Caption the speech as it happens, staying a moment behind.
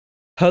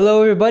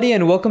Hello everybody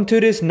and welcome to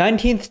this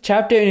 19th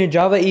chapter in your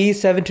Java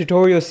EE7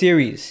 tutorial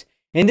series.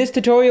 In this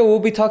tutorial we'll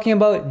be talking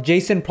about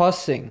JSON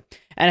processing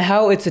and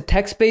how it's a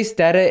text-based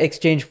data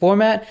exchange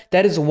format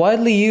that is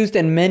widely used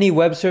in many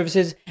web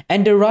services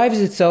and derives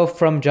itself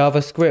from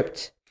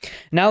JavaScript.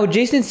 Now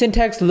JSON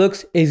syntax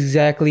looks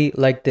exactly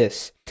like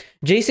this.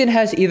 JSON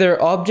has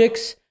either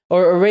objects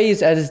or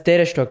arrays as its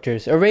data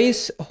structures.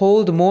 Arrays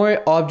hold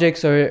more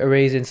objects or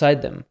arrays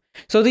inside them.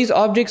 So these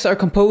objects are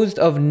composed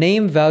of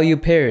name-value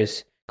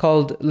pairs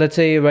called, let's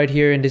say right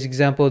here in this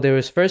example, there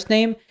is first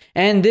name,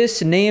 and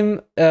this name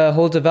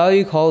holds a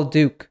value called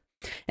Duke.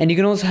 And you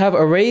can also have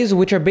arrays,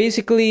 which are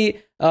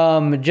basically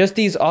just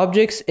these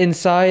objects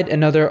inside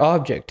another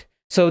object.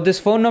 So this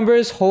phone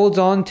numbers holds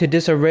on to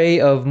this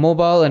array of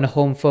mobile and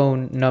home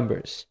phone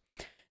numbers.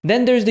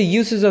 Then there's the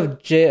uses of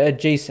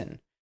JSON,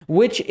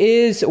 which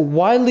is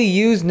widely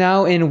used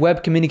now in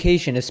web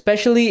communication,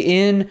 especially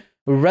in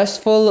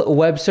RESTful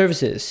web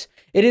services.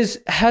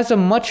 It has a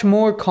much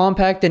more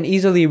compact and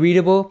easily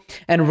readable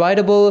and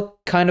writable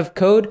kind of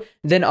code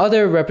than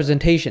other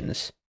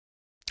representations.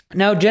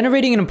 Now,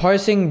 generating and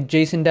parsing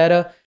JSON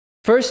data.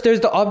 First, there's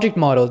the object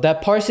model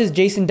that parses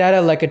JSON data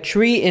like a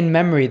tree in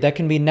memory that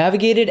can be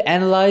navigated,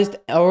 analyzed,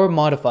 or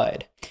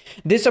modified.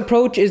 This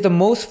approach is the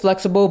most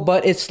flexible,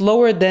 but it's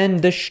slower than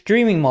the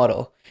streaming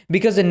model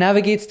because it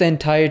navigates the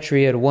entire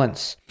tree at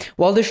once.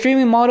 While the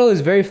streaming model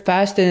is very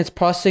fast in its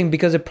processing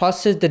because it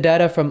processes the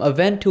data from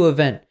event to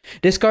event,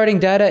 discarding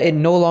data it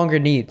no longer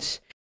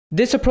needs.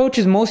 This approach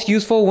is most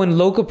useful when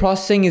local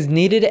processing is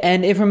needed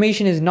and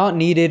information is not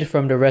needed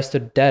from the rest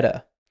of the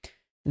data.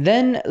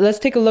 Then let's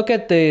take a look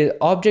at the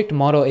Object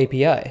Model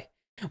API.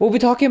 We'll be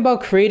talking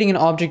about creating an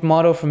object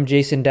model from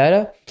JSON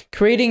data,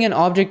 creating an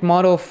object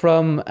model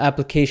from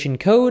application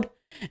code,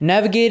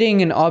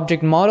 navigating an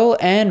object model,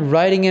 and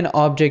writing an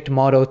object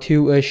model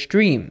to a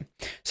stream.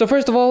 So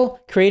first of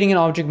all, creating an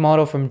object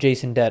model from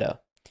JSON data.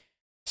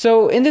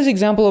 So in this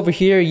example over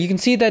here, you can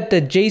see that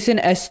the JSON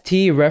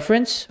ST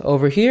reference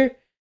over here,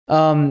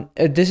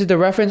 this is the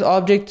reference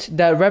object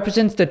that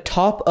represents the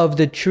top of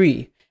the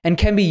tree and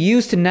can be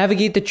used to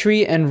navigate the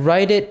tree and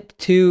write it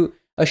to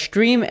a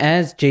stream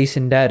as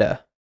JSON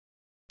data.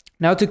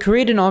 Now to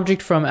create an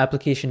object from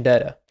application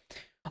data.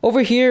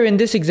 Over here in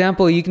this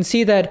example, you can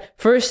see that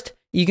first,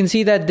 you can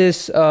see that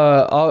this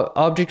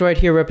object right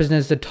here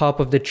represents the top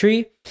of the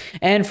tree.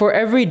 And for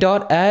every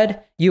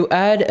 .add, you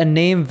add a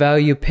name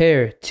value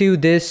pair to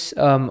this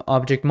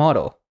object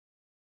model.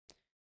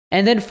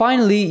 And then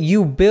finally,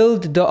 you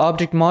build the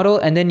object model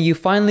and then you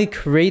finally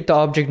create the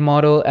object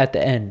model at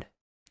the end.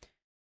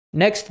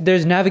 Next,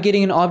 there's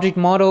navigating an object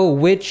model,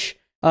 which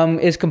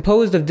is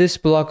composed of this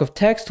block of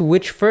text,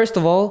 which first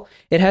of all,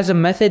 it has a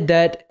method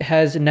that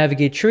has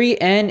navigate tree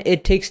and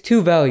it takes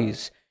two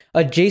values,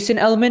 a JSON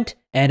element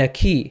and a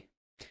key.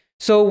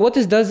 So what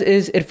this does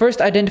is it first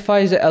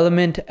identifies the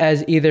element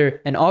as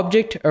either an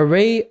object,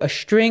 array, a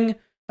string,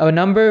 a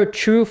number,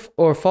 true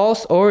or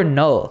false, or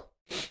null.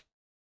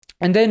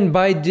 And then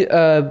by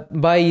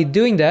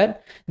doing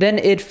that, then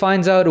it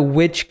finds out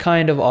which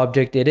kind of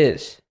object it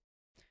is.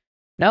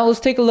 Now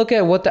let's take a look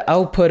at what the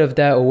output of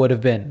that would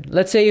have been.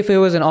 Let's say if it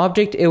was an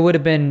object, it would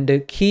have been the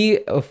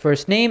key of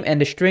first name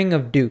and the string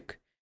of Duke,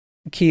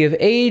 key of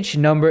age,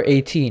 number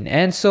 18,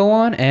 and so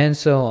on and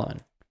so on.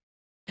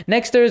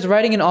 Next, there's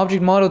writing an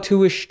object model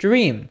to a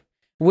stream,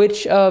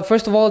 which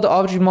first of all, the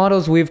object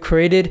models we've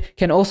created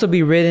can also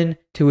be written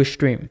to a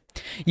stream.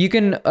 You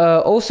can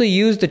also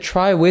use the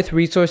try with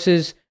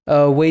resources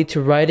way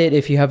to write it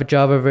if you have a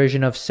Java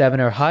version of 7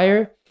 or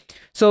higher.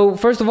 So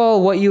first of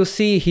all, what you'll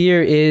see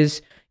here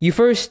is you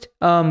first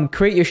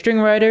create your string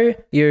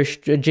writer, your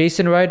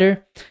JSON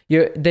writer,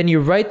 then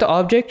you write the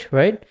object,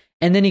 right?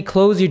 And then you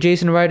close your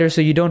JSON writer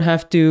so you don't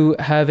have to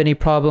have any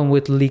problem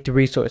with leaked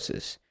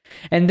resources.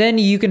 And then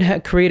you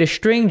can create a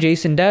string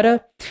JSON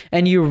data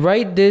and you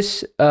write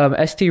this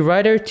st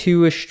writer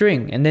to a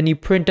string and then you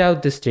print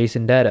out this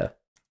JSON data.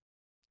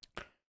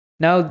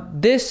 Now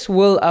this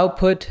will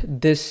output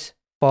this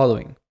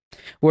following,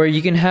 where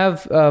you can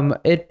have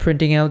it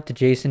printing out the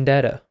JSON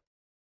data.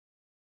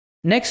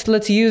 Next,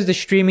 let's use the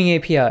streaming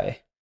API,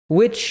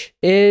 which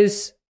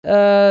is,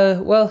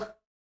 well,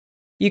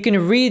 you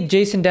can read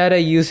JSON data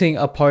using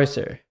a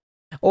parser,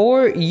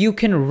 or you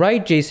can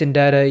write JSON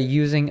data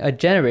using a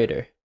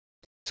generator.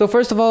 So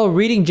first of all,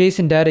 reading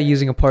JSON data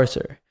using a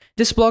parser.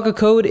 This block of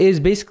code is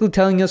basically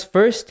telling us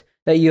first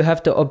that you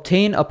have to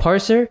obtain a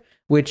parser,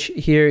 which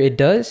here it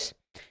does.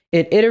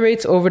 It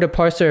iterates over the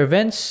parser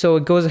events, so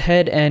it goes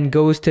ahead and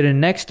goes to the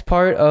next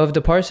part of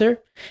the parser,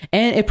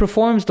 and it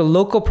performs the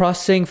local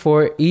processing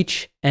for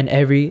each and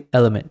every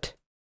element.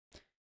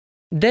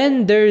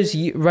 Then there's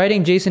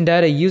writing JSON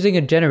data using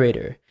a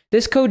generator.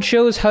 This code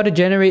shows how to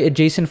generate a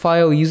JSON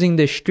file using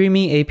the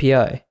streaming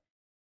API.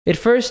 It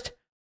first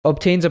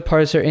obtains a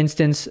parser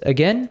instance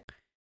again,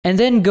 and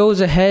then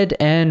goes ahead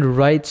and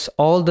writes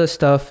all the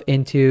stuff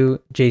into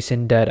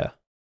JSON data.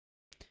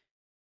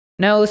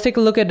 Now let's take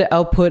a look at the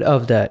output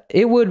of that.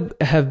 It would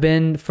have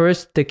been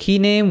first the key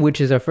name, which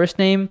is our first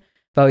name,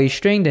 value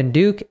string, then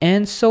Duke,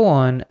 and so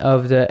on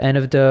of the end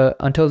of the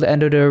until the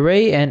end of the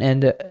array and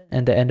the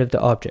end of the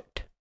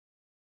object.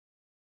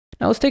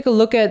 Now let's take a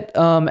look at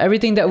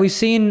everything that we've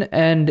seen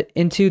and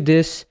into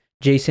this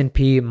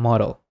JSONP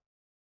model.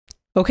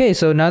 Okay,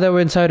 so now that we're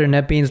inside our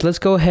NetBeans, let's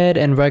go ahead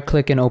and right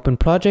click and open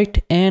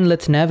project, and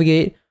let's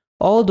navigate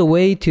all the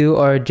way to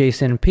our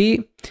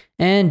JSONP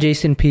and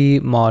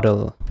JSONP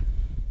model.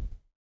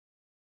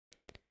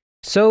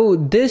 So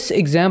this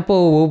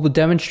example will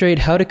demonstrate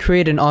how to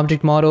create an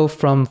object model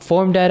from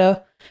form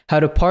data,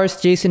 how to parse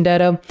JSON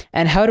data,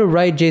 and how to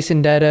write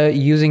JSON data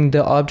using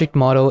the object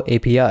model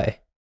API.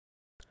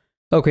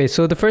 Okay,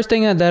 so the first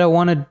thing that I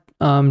want to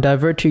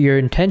divert to your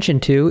attention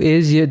to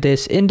is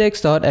this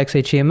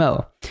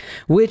index.xhtml,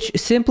 which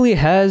simply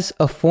has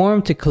a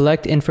form to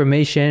collect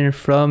information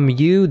from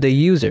you, the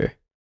user.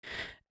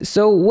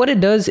 So what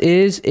it does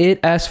is it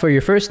asks for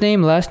your first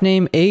name, last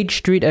name, age,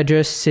 street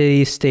address,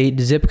 city, state,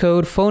 zip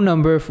code, phone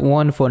number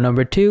 1, phone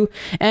number 2,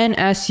 and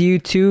asks you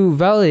to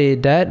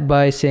validate that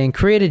by saying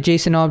create a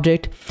JSON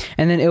object,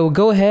 and then it will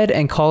go ahead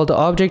and call the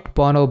object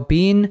model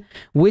bean,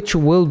 which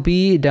will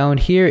be down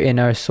here in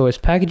our source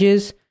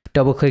packages.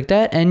 Double click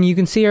that and you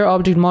can see our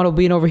object model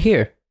bean over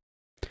here.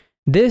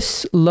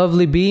 This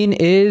lovely bean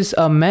is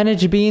a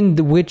managed bean,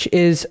 which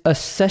is a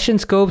session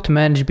scoped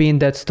managed bean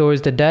that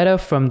stores the data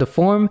from the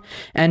form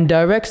and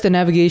directs the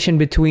navigation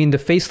between the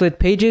facelet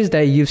pages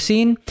that you've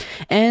seen.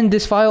 And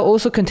this file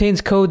also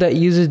contains code that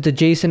uses the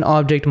JSON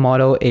object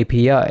model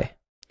API.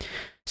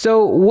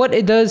 So what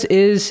it does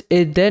is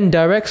it then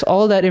directs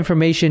all that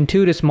information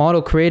to this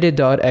model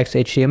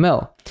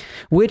created.xhtml,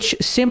 which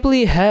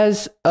simply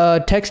has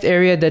a text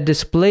area that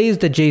displays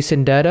the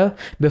JSON data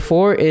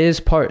before it is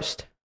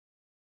parsed.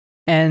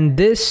 And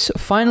this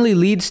finally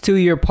leads to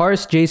your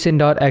parse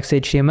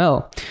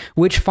JSON.xhtml,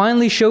 which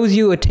finally shows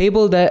you a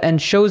table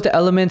and shows the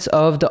elements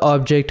of the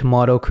object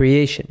model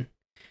creation.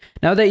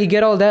 Now that you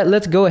get all that,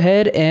 let's go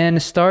ahead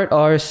and start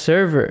our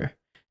server.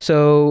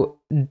 So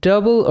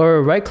double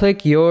or right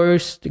click your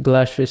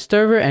Glassfish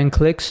server and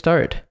click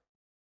start.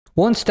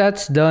 Once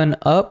that's done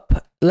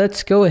up,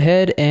 let's go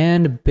ahead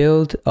and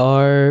build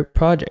our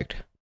project.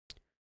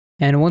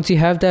 And once you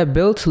have that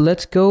built,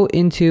 let's go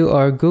into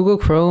our Google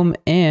Chrome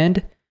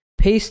and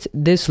paste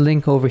this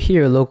link over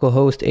here,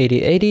 localhost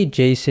 8080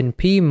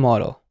 JSONP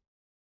model.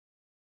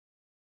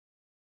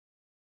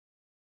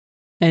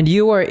 And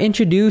you are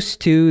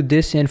introduced to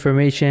this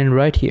information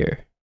right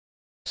here.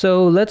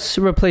 So let's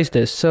replace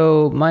this.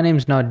 So my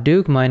name's not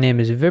Duke, my name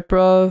is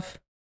Viprov,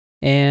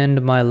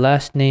 and my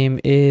last name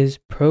is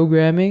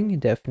programming,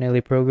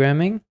 definitely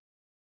programming.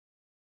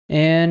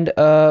 And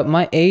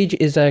my age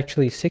is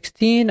actually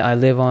 16. I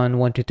live on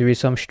 123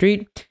 Some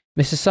Street,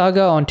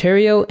 Mississauga,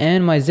 Ontario,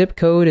 and my zip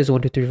code is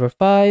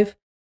 12345.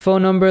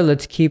 Phone number,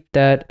 let's keep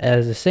that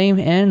as the same,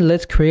 and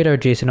let's create our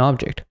JSON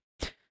object.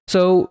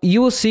 So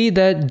you will see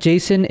that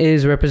JSON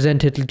is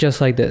represented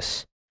just like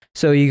this.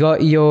 So you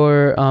got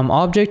your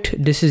object,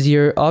 this is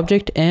your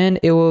object, and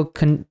it will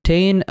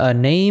contain a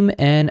name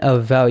and a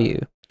value.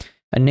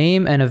 A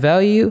name and a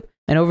value,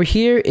 and over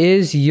here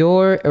is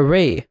your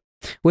array,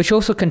 which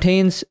also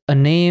contains a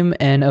name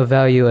and a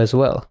value as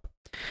well.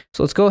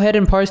 So let's go ahead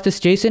and parse this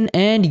JSON,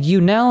 and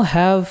you now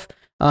have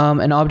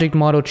an object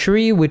model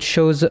tree which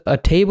shows a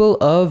table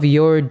of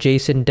your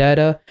JSON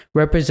data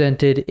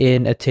represented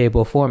in a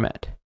table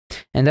format.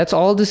 And that's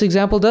all this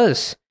example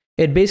does.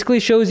 It basically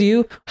shows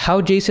you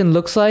how JSON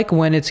looks like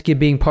when it's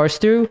being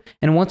parsed through,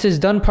 and once it's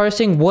done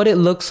parsing, what it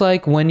looks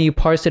like when you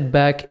parse it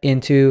back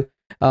into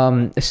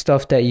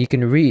stuff that you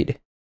can read.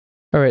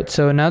 Alright,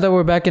 so now that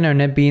we're back in our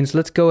NetBeans,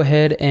 let's go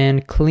ahead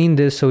and clean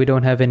this so we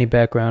don't have any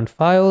background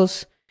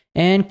files,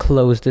 and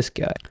close this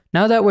guy.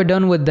 Now that we're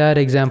done with that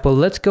example,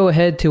 let's go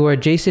ahead to our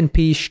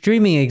JSONP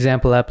streaming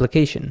example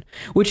application,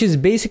 which is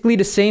basically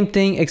the same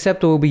thing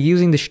except we'll be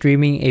using the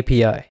streaming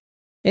API.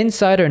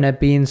 Inside our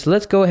NetBeans,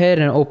 let's go ahead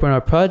and open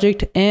our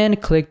project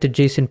and click the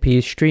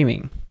JSONP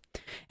streaming.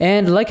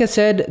 And like I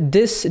said,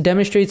 this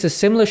demonstrates a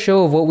similar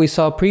show of what we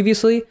saw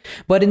previously,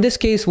 but in this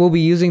case, we'll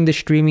be using the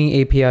streaming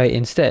API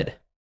instead.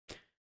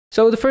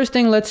 So the first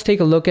thing, let's take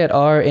a look at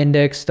our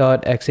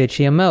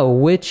index.xhtml,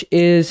 which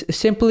is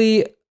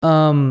simply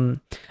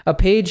a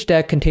page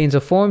that contains a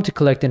form to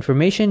collect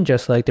information,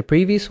 just like the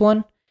previous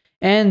one.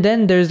 And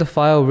then there's the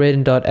file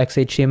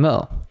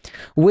written.xhtml,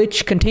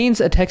 which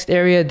contains a text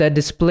area that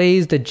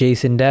displays the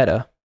JSON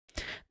data.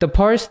 The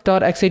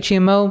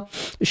parse.xhtml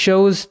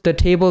shows the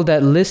table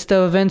that lists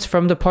the events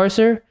from the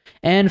parser.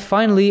 And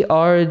finally,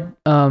 our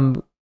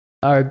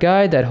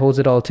guy that holds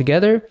it all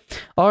together,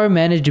 our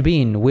managed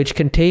bean, which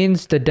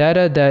contains the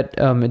data that,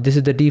 this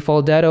is the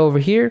default data over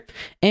here,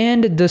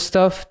 and the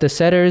stuff, the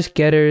setters,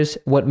 getters,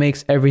 what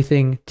makes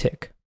everything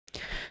tick.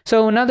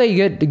 So now that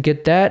you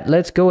get that,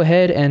 let's go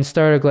ahead and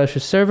start our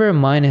Glassfish server.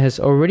 Mine has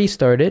already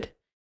started,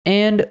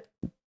 and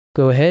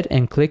go ahead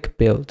and click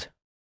build.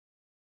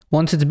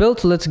 Once it's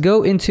built, let's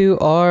go into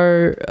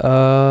our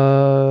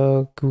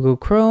Google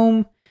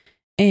Chrome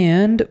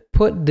and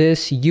put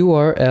this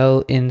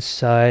URL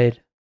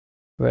inside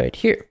right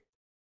here.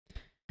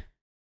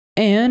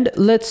 And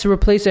let's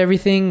replace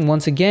everything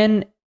once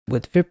again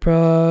with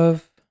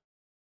Viprov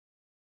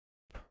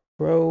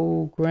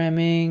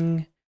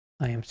programming.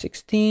 I am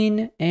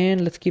 16,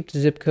 and let's keep the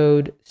zip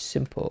code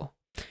simple.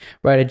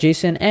 Write a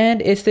JSON,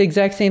 and it's the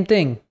exact same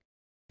thing.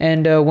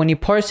 And when you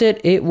parse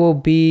it, it will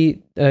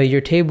be,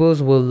 your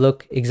tables will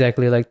look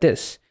exactly like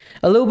this.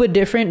 A little bit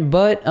different,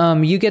 but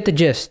you get the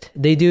gist.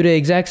 They do the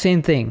exact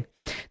same thing.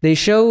 They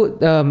show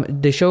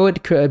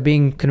it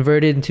being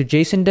converted into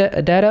JSON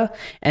data,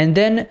 and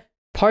then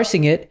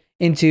parsing it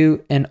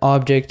into an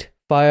object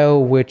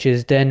file, which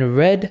is then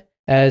read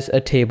as a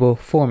table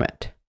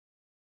format.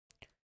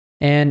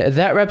 And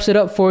that wraps it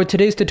up for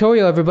today's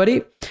tutorial,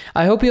 everybody.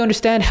 I hope you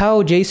understand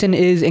how JSON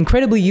is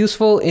incredibly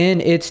useful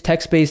in its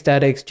text-based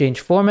data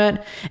exchange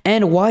format,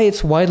 and why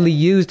it's widely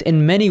used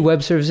in many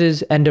web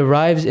services and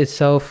derives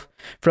itself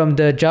from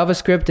the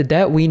JavaScript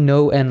that we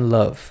know and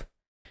love.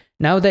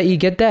 Now that you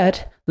get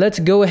that, let's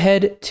go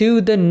ahead to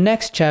the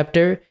next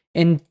chapter,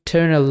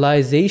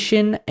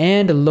 internalization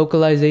and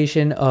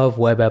localization of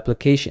web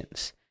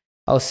applications.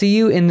 I'll see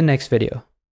you in the next video.